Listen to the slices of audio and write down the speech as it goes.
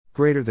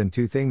Greater than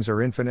two things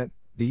are infinite,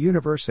 the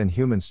universe and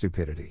human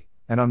stupidity,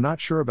 and I'm not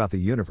sure about the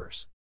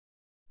universe.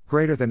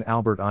 Greater than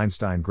Albert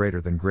Einstein,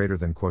 greater than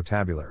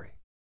quotabulary.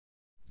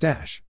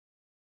 Dash.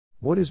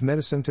 What is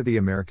medicine to the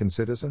American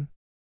citizen?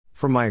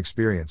 From my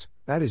experience,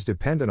 that is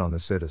dependent on the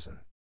citizen.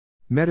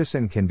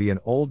 Medicine can be an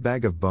old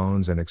bag of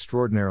bones and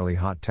extraordinarily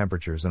hot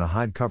temperatures in a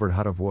hide-covered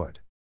hut of wood.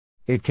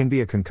 It can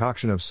be a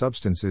concoction of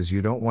substances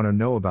you don't want to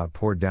know about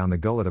poured down the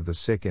gullet of the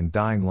sick and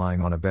dying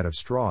lying on a bed of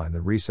straw in the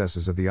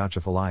recesses of the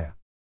Atchafalaya.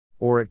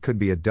 Or it could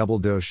be a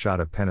double-dose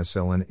shot of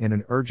penicillin in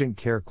an urgent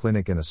care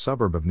clinic in a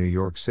suburb of New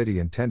York City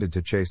intended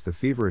to chase the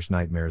feverish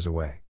nightmares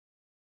away.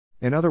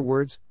 In other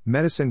words,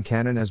 medicine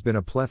canon has been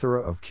a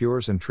plethora of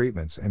cures and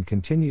treatments and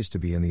continues to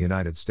be in the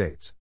United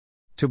States.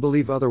 To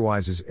believe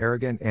otherwise is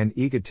arrogant and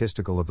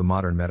egotistical of the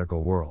modern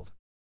medical world.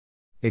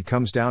 It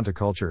comes down to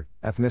culture,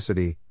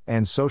 ethnicity,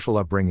 and social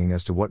upbringing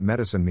as to what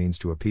medicine means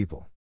to a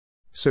people.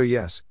 So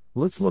yes,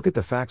 let's look at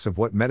the facts of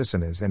what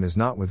medicine is and is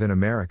not within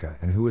America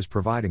and who is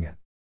providing it.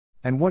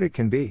 And what it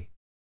can be.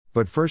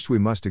 But first we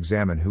must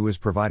examine who is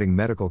providing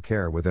medical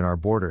care within our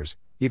borders,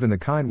 even the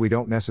kind we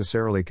don't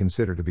necessarily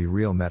consider to be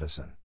real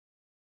medicine.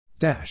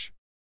 Dash.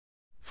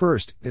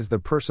 First, is the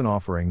person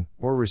offering,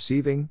 or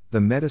receiving, the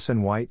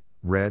medicine white,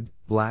 red,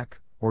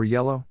 black, or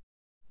yellow?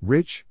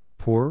 Rich,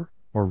 poor,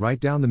 or right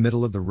down the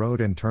middle of the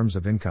road in terms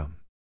of income?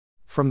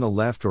 From the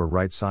left or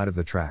right side of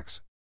the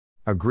tracks?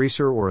 A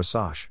greaser or a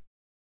sosh?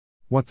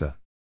 What the?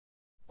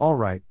 All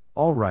right,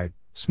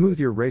 smooth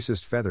your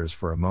racist feathers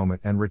for a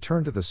moment and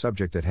return to the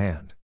subject at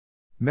hand.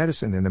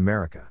 Medicine in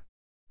America.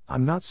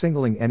 I'm not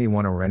singling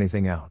anyone or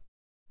anything out.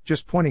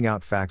 Just pointing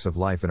out facts of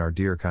life in our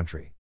dear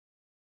country.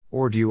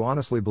 Or do you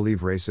honestly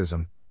believe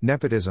racism,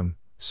 nepotism,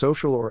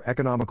 social or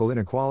economical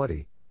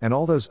inequality, and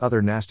all those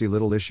other nasty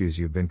little issues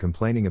you've been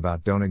complaining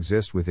about don't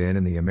exist within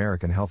in the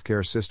American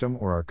healthcare system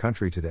or our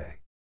country today?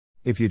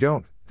 If you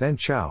don't, then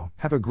ciao,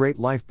 have a great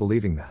life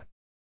believing that.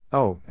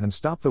 Oh, and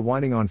stop the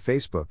whining on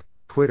Facebook,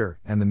 Twitter,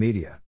 and the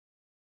media.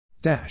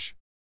 Dash.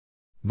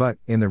 But,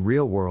 in the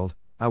real world,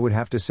 I would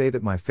have to say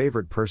that my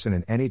favorite person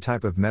in any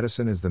type of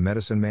medicine is the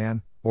medicine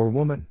man, or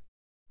woman.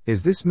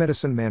 Is this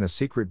medicine man a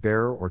secret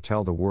bearer or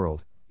tell the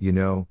world, you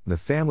know, the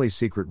family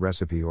secret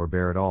recipe or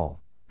bear it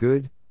all,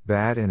 good,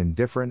 bad and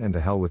indifferent and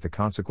to hell with the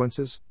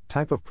consequences,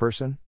 type of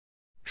person?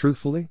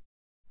 Truthfully?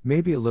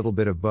 Maybe a little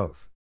bit of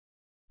both.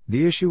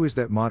 The issue is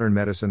that modern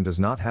medicine does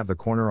not have the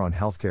corner on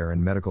healthcare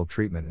and medical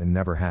treatment and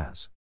never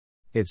has.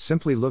 It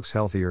simply looks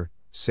healthier,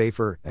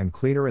 safer, and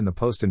cleaner in the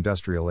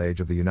post-industrial age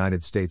of the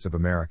United States of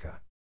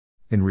America.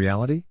 In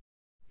reality?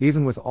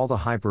 Even with all the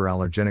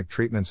hyperallergenic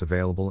treatments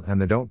available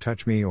and the don't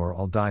touch me or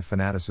I'll die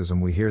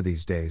fanaticism we hear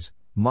these days,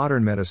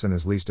 modern medicine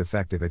is least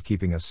effective at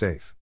keeping us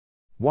safe.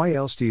 Why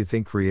else do you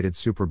think created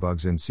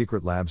superbugs in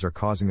secret labs are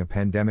causing a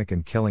pandemic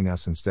and killing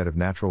us instead of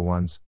natural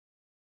ones?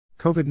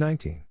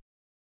 COVID-19.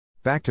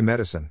 Back to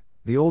medicine,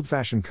 the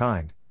old-fashioned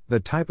kind, the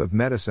type of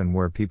medicine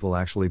where people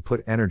actually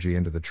put energy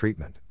into the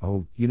treatment.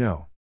 Oh, you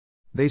know.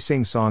 They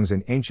sing songs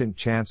in ancient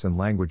chants and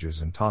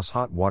languages and toss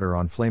hot water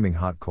on flaming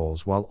hot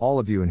coals while all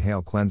of you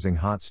inhale cleansing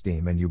hot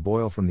steam and you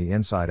boil from the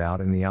inside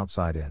out and the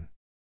outside in.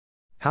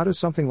 How does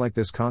something like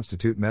this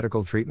constitute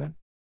medical treatment?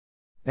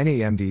 Any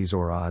MDs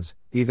or odds,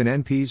 even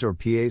NPs or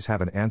PAs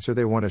have an answer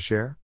they want to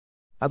share?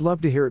 I'd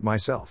love to hear it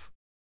myself.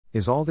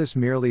 Is all this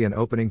merely an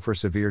opening for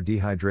severe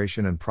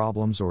dehydration and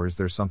problems or is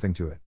there something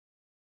to it?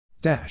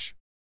 Dash.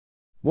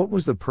 What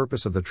was the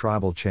purpose of the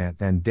tribal chant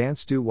and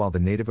dance do while the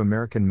Native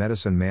American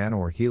medicine man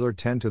or healer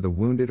tend to the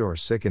wounded or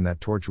sick in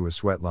that tortuous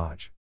sweat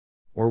lodge?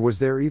 Or was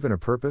there even a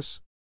purpose?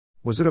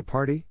 Was it a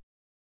party?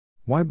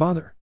 Why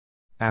bother?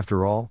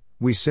 After all,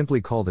 we simply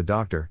call the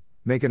doctor,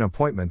 make an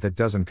appointment that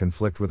doesn't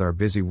conflict with our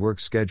busy work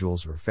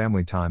schedules or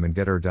family time and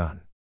get her done.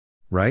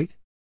 Right?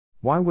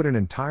 Why would an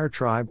entire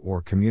tribe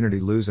or community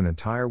lose an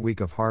entire week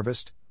of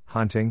harvest,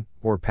 hunting,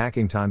 or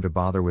packing time to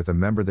bother with a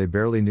member they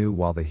barely knew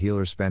while the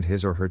healer spent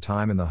his or her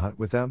time in the hut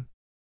with them?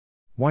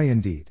 Why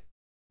indeed?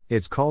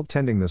 It's called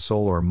tending the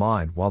soul or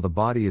mind while the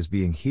body is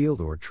being healed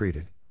or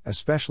treated,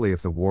 especially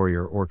if the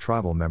warrior or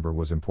tribal member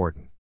was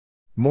important.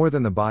 More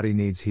than the body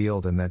needs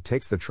healed, and that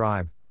takes the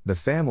tribe, the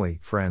family,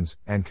 friends,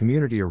 and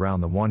community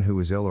around the one who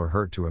is ill or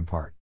hurt to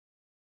impart.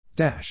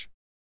 Dash.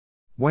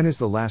 When is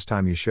the last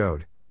time you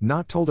showed,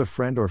 not told a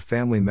friend or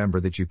family member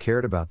that you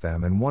cared about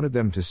them and wanted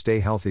them to stay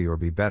healthy or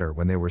be better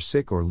when they were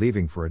sick or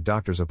leaving for a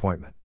doctor's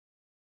appointment?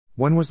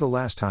 When was the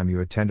last time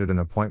you attended an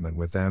appointment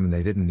with them and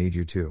they didn't need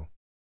you to?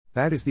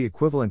 That is the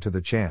equivalent to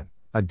the chant,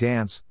 a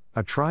dance,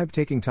 a tribe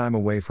taking time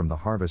away from the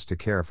harvest to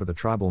care for the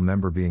tribal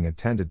member being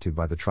attended to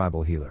by the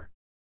tribal healer.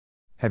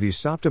 Have you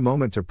stopped a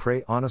moment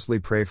to honestly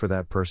pray for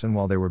that person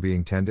while they were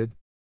being tended?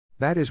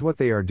 That is what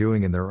they are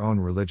doing in their own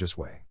religious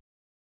way.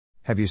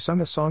 Have you sung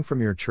a song from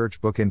your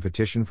church book in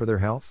petition for their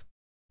health?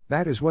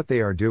 That is what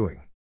they are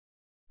doing.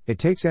 It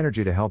takes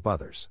energy to help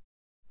others.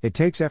 It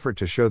takes effort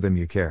to show them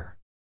you care.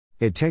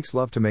 It takes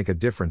love to make a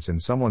difference in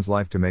someone's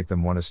life to make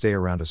them want to stay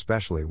around,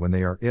 especially when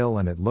they are ill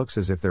and it looks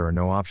as if there are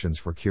no options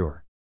for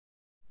cure.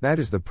 That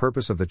is the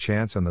purpose of the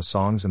chants and the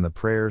songs and the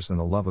prayers and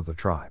the love of the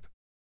tribe.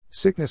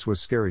 Sickness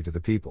was scary to the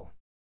people.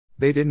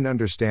 They didn't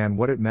understand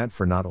what it meant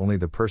for not only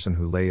the person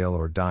who lay ill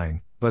or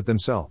dying, but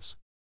themselves.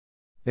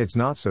 It's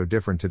not so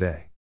different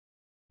today.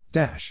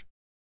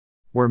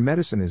 Where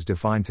medicine is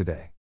defined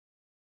today.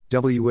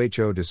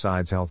 WHO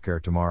decides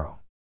healthcare tomorrow.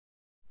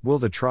 Will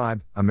the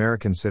tribe,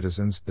 American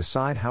citizens,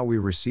 decide how we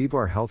receive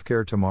our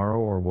healthcare tomorrow,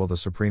 or will the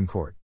Supreme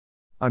Court?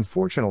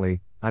 Unfortunately,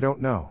 I don't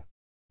know.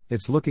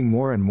 It's looking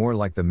more and more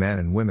like the men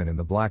and women in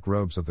the black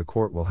robes of the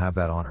court will have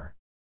that honor.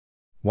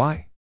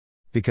 Why?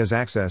 Because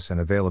access and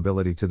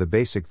availability to the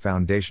basic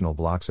foundational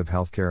blocks of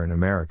healthcare in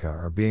America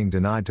are being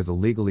denied to the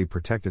legally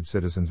protected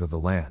citizens of the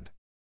land.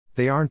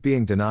 They aren't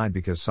being denied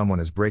because someone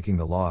is breaking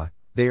the law,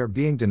 they are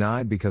being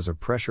denied because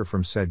of pressure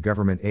from said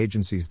government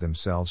agencies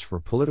themselves for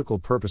political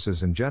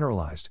purposes and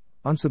generalized,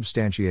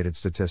 unsubstantiated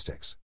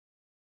statistics.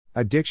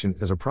 Addiction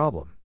is a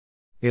problem.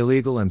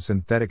 Illegal and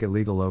synthetic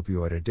illegal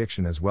opioid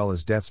addiction as well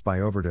as deaths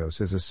by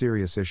overdose is a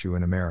serious issue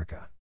in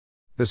America.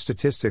 The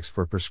statistics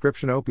for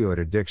prescription opioid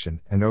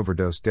addiction and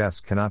overdose deaths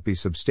cannot be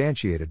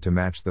substantiated to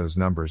match those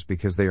numbers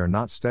because they are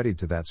not studied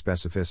to that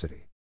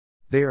specificity.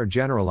 They are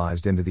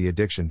generalized into the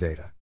addiction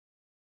data.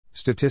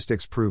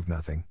 Statistics prove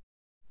nothing.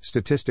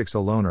 Statistics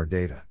alone are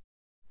data.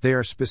 They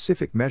are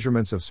specific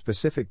measurements of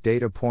specific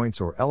data points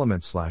or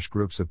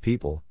elements/groups of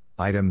people,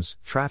 items,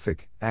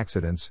 traffic,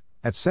 accidents,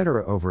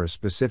 etc. over a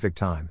specific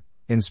time,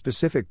 in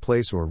specific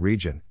place or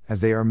region,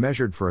 as they are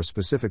measured for a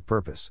specific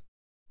purpose.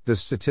 The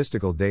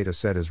statistical data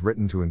set is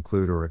written to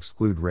include or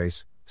exclude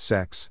race,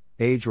 sex,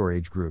 age or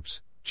age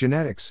groups,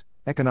 genetics,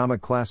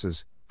 economic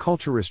classes,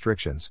 culture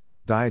restrictions,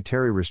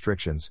 dietary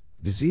restrictions,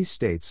 disease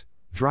states,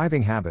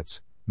 driving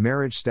habits,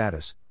 marriage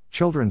status,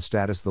 children's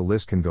status. The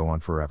list can go on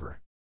forever.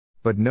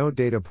 But no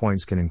data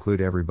points can include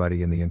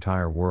everybody in the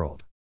entire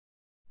world.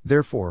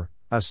 Therefore,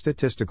 a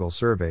statistical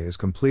survey is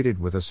completed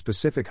with a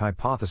specific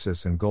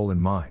hypothesis and goal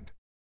in mind.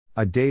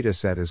 A data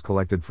set is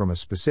collected from a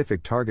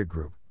specific target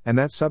group, and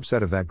that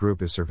subset of that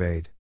group is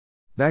surveyed.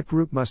 That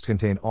group must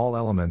contain all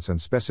elements and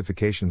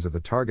specifications of the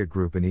target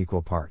group in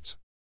equal parts.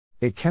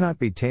 It cannot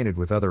be tainted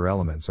with other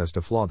elements as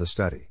to flaw the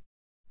study.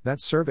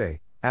 That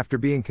survey, after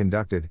being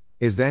conducted,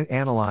 is then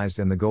analyzed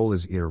and the goal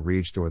is either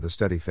reached or the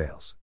study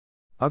fails.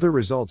 Other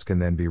results can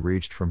then be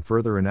reached from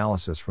further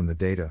analysis from the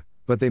data,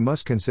 but they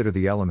must consider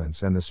the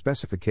elements and the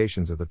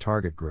specifications of the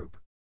target group.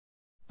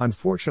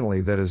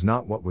 Unfortunately, that is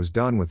not what was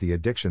done with the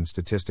addiction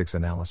statistics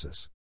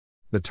analysis.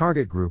 The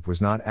target group was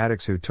not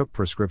addicts who took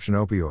prescription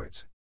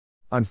opioids.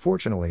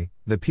 Unfortunately,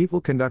 the people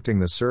conducting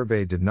the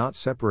survey did not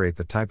separate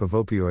the type of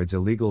opioids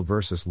illegal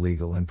versus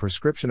legal and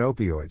prescription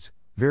opioids,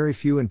 very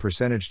few in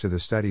percentage to the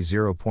study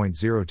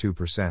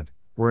 0.02%,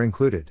 were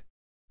included.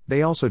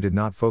 They also did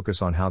not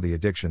focus on how the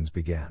addictions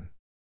began.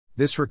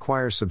 This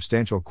requires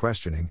substantial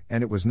questioning,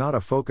 and it was not a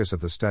focus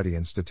of the study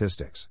in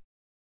statistics.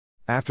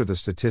 After the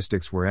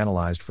statistics were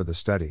analyzed for the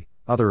study,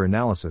 other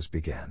analysis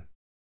began.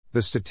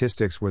 The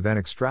statistics were then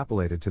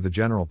extrapolated to the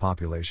general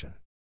population.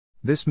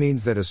 This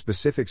means that a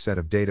specific set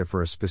of data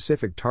for a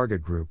specific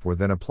target group were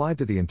then applied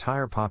to the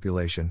entire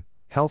population,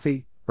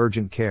 healthy,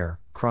 urgent care,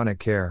 chronic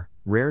care,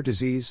 rare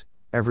disease,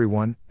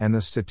 everyone, and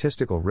the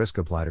statistical risk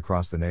applied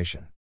across the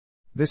nation.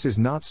 This is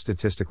not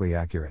statistically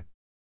accurate.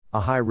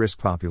 A high-risk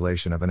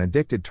population of an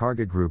addicted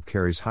target group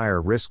carries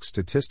higher risk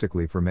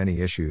statistically for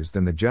many issues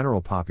than the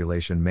general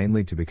population,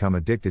 mainly to become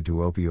addicted to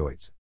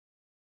opioids.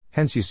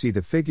 Hence you see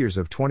the figures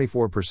of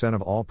 24%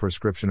 of all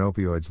prescription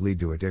opioids lead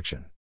to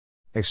addiction.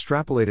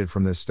 Extrapolated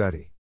from this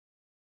study.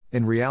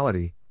 In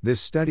reality, this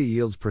study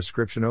yields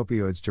prescription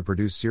opioids to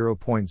produce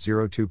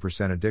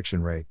 0.02%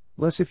 addiction rate,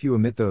 less if you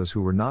omit those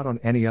who were not on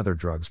any other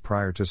drugs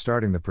prior to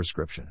starting the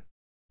prescription.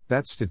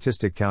 That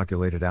statistic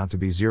calculated out to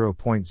be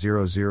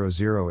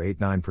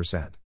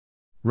 0.00089%.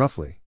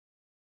 Roughly.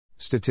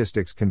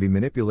 Statistics can be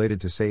manipulated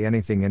to say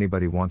anything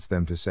anybody wants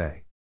them to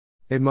say.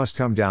 It must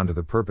come down to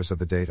the purpose of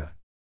the data.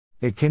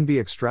 It can be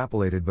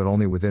extrapolated but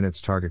only within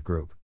its target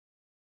group.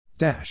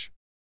 This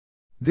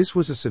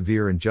was a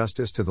severe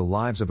injustice to the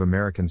lives of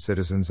American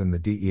citizens, and the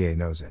DEA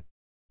knows it.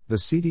 The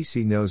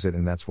CDC knows it,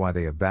 and that's why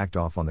they have backed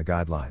off on the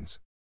guidelines.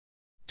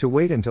 To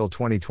wait until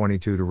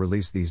 2022 to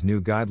release these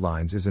new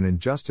guidelines is an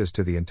injustice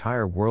to the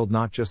entire world,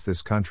 not just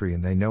this country,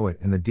 and they know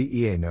it, and the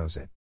DEA knows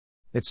it.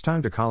 It's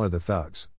time to collar the thugs.